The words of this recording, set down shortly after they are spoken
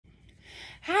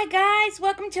Hi guys,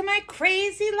 welcome to my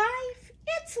crazy life.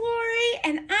 It's Lori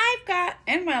and I've got,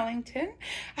 in Wellington,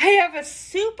 I have a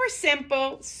super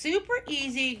simple, super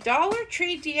easy Dollar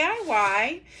Tree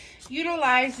DIY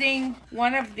utilizing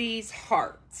one of these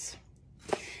hearts.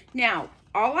 Now,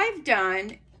 all I've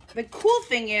done, the cool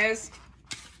thing is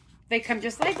they come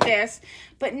just like this,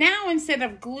 but now instead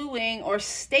of gluing or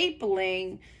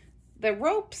stapling the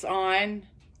ropes on,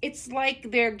 it's like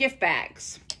they're gift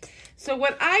bags. So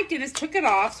what I did is took it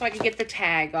off so I could get the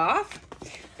tag off,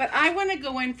 but I want to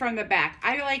go in from the back.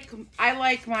 I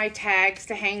like my tags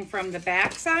to hang from the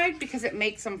back side because it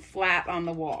makes them flat on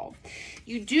the wall.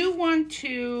 You do want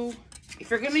to, if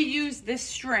you're going to use this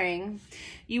string,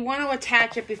 you want to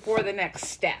attach it before the next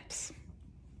steps.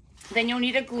 Then you'll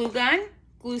need a glue gun,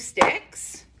 glue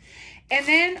sticks, and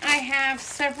then I have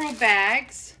several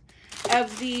bags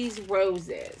of these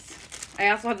roses. I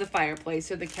also have the fireplace,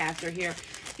 so the cats are here.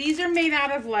 These are made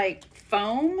out of like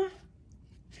foam,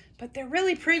 but they're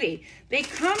really pretty. They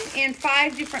come in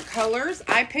 5 different colors.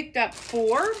 I picked up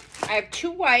 4. I have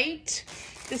 2 white,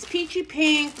 this peachy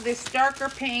pink, this darker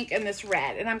pink, and this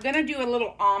red. And I'm gonna do a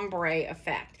little ombre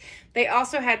effect. They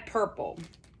also had purple.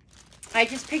 I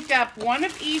just picked up 1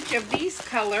 of each of these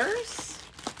colors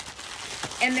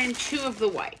and then 2 of the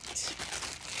white.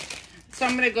 So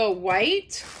I'm gonna go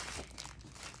white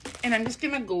and I'm just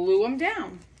gonna glue them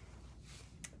down.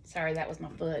 Sorry, that was my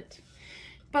foot.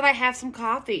 But I have some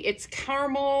coffee. It's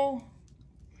caramel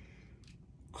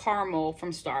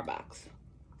from Starbucks.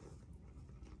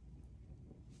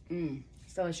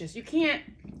 It's delicious.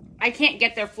 I can't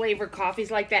get their flavored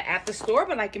coffees like that at the store,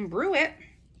 but I can brew it.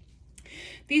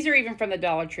 These are even from the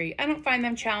Dollar Tree. I don't find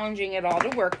them challenging at all to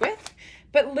work with.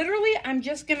 But literally, I'm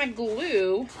just gonna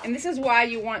glue, and this is why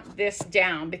you want this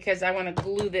down, because I wanna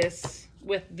glue this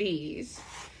with these.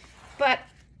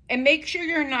 And make sure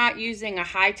you're not using a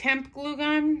high temp glue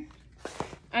gun.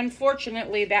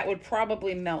 Unfortunately, that would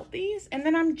probably melt these. And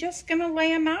then I'm just gonna lay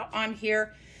them out on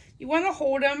here. You wanna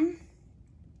hold them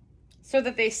so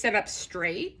that they sit up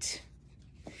straight.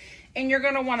 And you're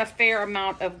gonna want a fair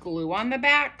amount of glue on the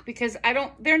back because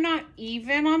they're not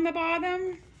even on the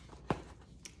bottom,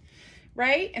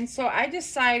 right? And so I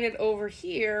decided over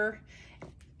here,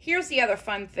 here's the other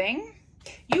fun thing.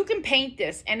 You can paint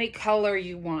this any color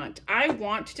you want. I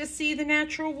want to see the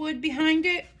natural wood behind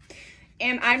it.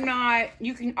 And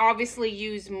you can obviously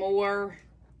use more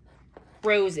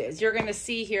roses. You're gonna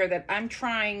see here that I'm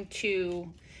trying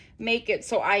to make it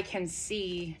so I can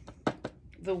see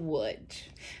the wood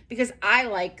because I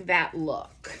like that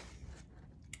look.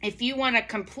 If you wanna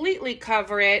completely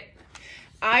cover it,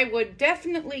 I would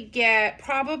definitely get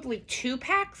probably 2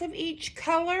 packs of each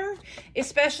color,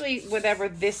 especially whatever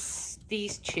these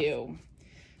 2,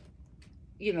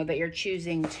 that you're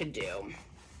choosing to do.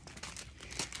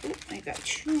 Ooh, I got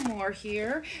 2 more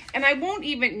here. And I won't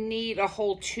even need a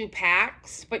whole 2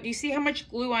 packs, but you see how much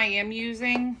glue I am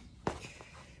using?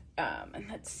 And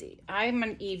let's see, I'm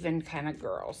an even kind of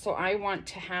girl, so I want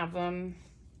to have them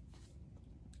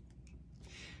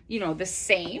the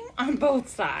same on both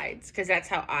sides because that's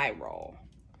how I roll.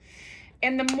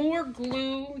 And the more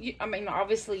glue,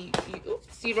 obviously,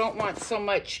 you don't want so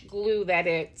much glue that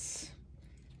it's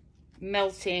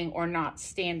melting or not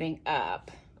standing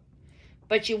up.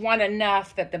 But you want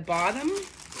enough that the bottom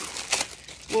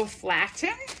will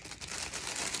flatten.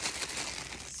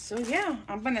 So yeah,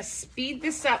 I'm gonna speed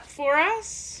this up for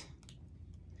us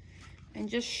and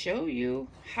just show you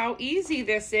how easy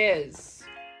this is.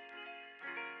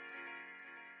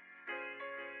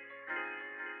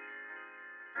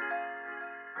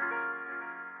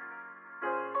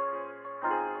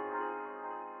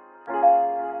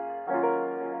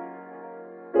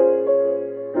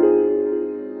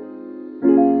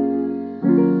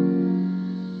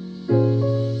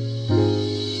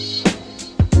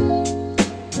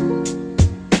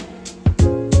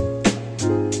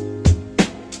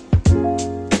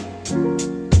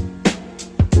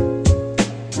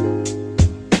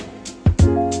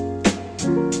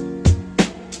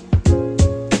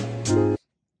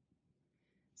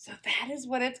 So that is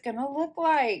what it's gonna look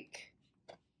like.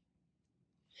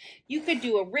 You could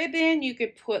do a ribbon, you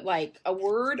could put like a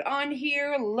word on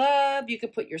here, love, you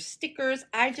could put your stickers.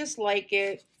 I just like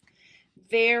it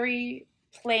very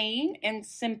plain and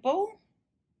simple.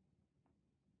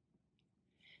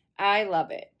 I love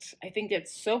it. I think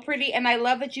it's so pretty, and I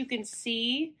love that you can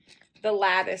see the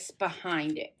lattice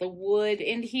behind it, the wood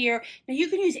in here. Now you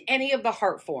can use any of the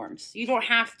heart forms. You don't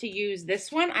have to use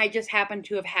this one. I just happen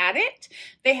to have had it.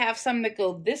 They have some that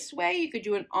go this way. You could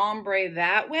do an ombre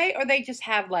that way, or they just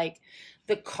have like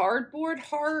the cardboard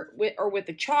heart with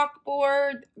the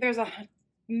chalkboard. There's a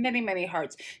many, many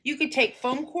hearts. You could take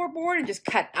foam core board and just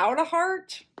cut out a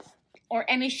heart or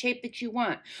any shape that you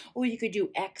want. Or you could do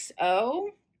XO.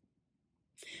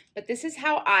 But this is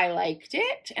how I liked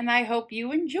it, and I hope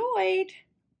you enjoyed.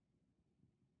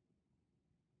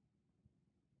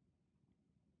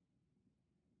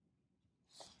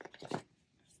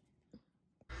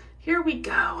 Here we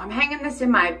go. I'm hanging this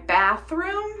in my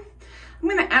bathroom. I'm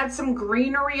gonna add some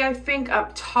greenery, I think,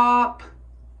 up top.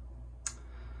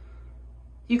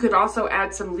 You could also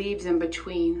add some leaves in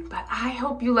between, but I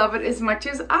hope you love it as much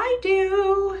as I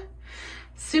do.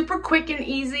 Super quick and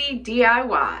easy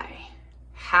DIY.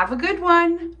 Have a good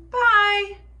one.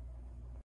 Bye.